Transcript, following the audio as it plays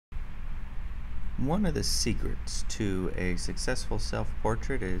One of the secrets to a successful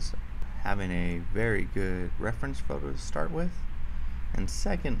self-portrait is having a very good reference photo to start with, and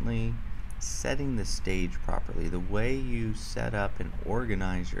secondly, setting the stage properly. The way you set up and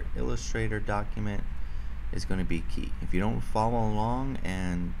organize your Illustrator document is going to be key. If you don't follow along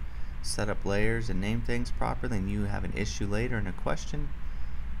and set up layers and name things properly and you have an issue later in a question,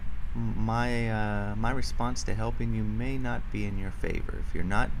 my response to helping you may not be in your favor. If you're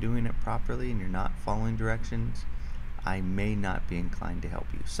not doing it properly and you're not following directions, I may not be inclined to help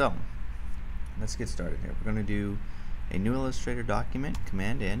you. So let's get started here. We're going to do a new Illustrator document,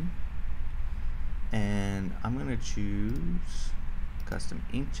 Command N, and I'm going to choose custom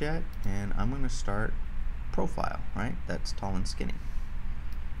inkjet, and I'm going to start profile, right? That's tall and skinny.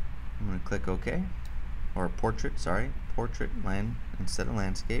 I'm going to click OK, or portrait, sorry, portrait land instead of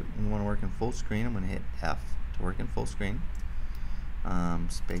landscape. We want to work in full screen. I'm going to hit F to work in full screen.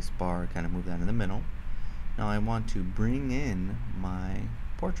 Space bar, kind of move that in the middle. Now I want to bring in my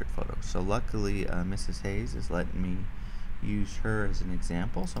portrait photo. So luckily Mrs. Hayes is letting me use her as an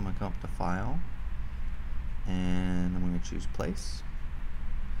example. So I'm going to come up to File, and I'm going to choose Place,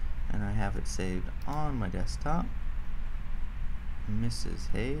 and I have it saved on my desktop.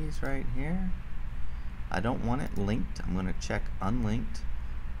 Mrs. Hayes right here. I don't want it linked. I'm going to check unlinked.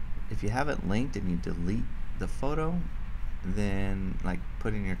 If you have it linked and you delete the photo, then like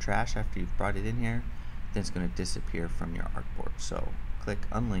put in your trash after you've brought it in here, then it's going to disappear from your artboard. So click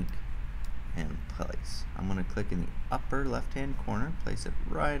unlink and place. I'm going to click in the upper left hand corner, place it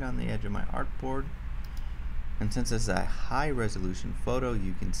right on the edge of my artboard, and since it's a high resolution photo,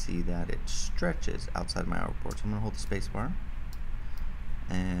 you can see that it stretches outside my artboard. So I'm going to hold the space bar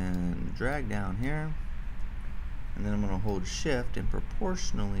and drag down here, and then I'm going to hold shift and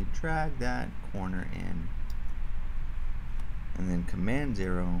proportionally drag that corner in, and then command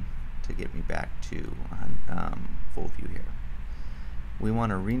 0 to get me back to full view here. We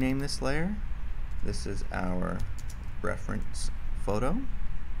want to rename this layer. This is our reference photo.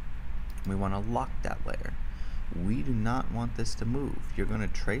 We want to lock that layer. We do not want this to move. You're going to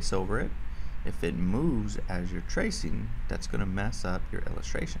trace over it. If it moves as you're tracing, that's going to mess up your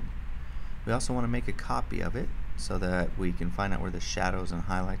illustration. We also want to make a copy of it so that we can find out where the shadows and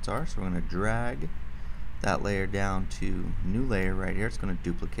highlights are. So we're going to drag that layer down to new layer right here. It's going to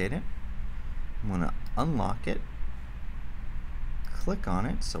duplicate it. I'm going to unlock it, click on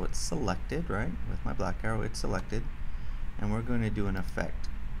it so it's selected, right? With my black arrow it's selected, and we're going to do an effect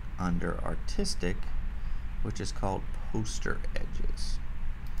under artistic, which is called poster edges.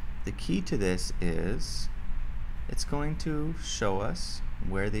 The key to this is it's going to show us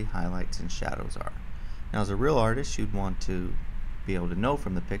where the highlights and shadows are. Now as a real artist, you'd want to be able to know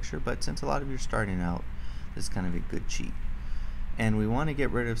from the picture, but since a lot of you are starting out, this is kind of a good cheat. And we want to get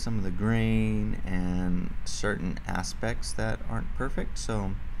rid of some of the grain and certain aspects that aren't perfect.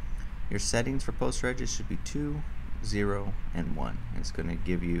 So your settings for poster edges should be 2, 0, and 1. It's going to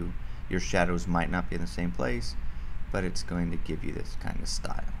give you, your shadows might not be in the same place, but it's going to give you this kind of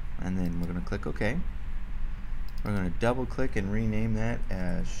style. And then we're going to click OK. We're going to double click and rename that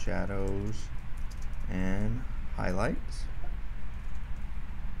as shadows and highlights.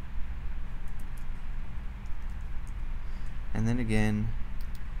 And then again,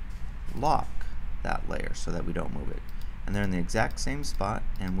 lock that layer so that we don't move it. And they're in the exact same spot,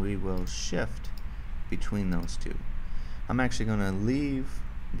 and we will shift between those two. I'm actually going to leave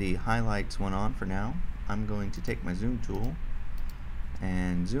the highlights one on for now. I'm going to take my zoom tool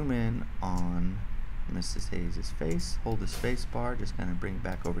and zoom in on Mrs. Hayes' face, hold the space bar, just kind of bring it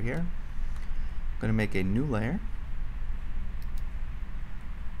back over here. I'm going to make a new layer.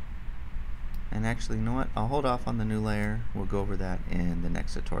 And actually, you know what? I'll hold off on the new layer. We'll go over that in the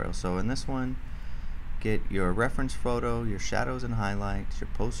next tutorial. So in this one, get your reference photo, your shadows and highlights, your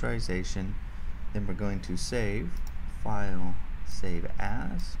posterization. Then we're going to save, File, Save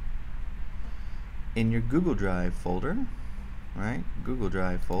As. In your Google Drive folder, right? Google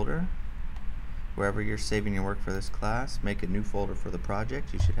Drive folder, wherever you're saving your work for this class, make a new folder for the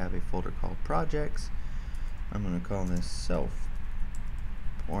project. You should have a folder called Projects. I'm going to call this Self,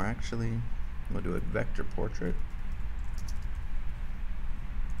 or actually, we'll do a vector portrait.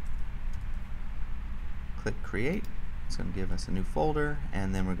 Click Create. It's going to give us a new folder,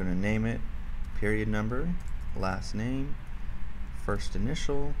 and then we're going to name it period number, last name, first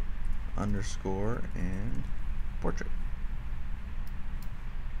initial, underscore, and portrait.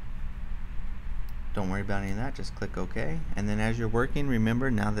 Don't worry about any of that, just click OK. And then as you're working,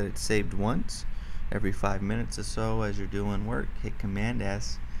 remember now that it's saved once, every 5 minutes or so as you're doing work, hit Command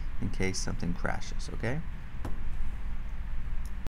S in case something crashes, okay?